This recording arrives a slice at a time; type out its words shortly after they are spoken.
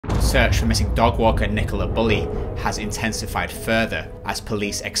Search for missing dog walker Nicola Bulley has intensified further as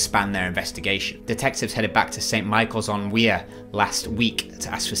police expand their investigation. Detectives headed back to St Michael's on Wear last week to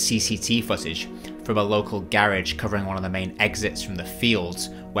ask for CCTV footage from a local garage covering one of the main exits from the fields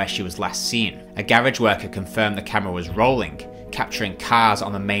where she was last seen. A garage worker confirmed the camera was rolling, capturing cars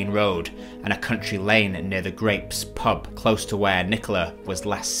on the main road and a country lane near the Grapes pub, close to where Nicola was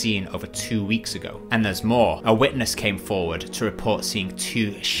last seen over 2 weeks ago. And there's more. A witness came forward to report seeing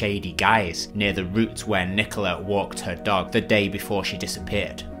two shady guys near the route where Nicola walked her dog the day before she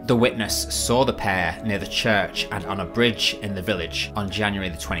disappeared. The witness saw the pair near the church and on a bridge in the village on January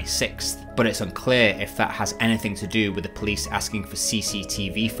the 26th, but it's unclear if that has anything to do with the police asking for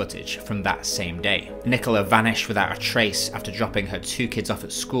CCTV footage from that same day. Nicola vanished without a trace after dropping her two kids off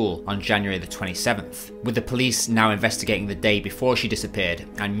at school on January the 27th. With the police now investigating the day before she disappeared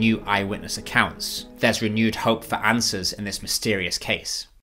and new eyewitness accounts, there's renewed hope for answers in this mysterious case.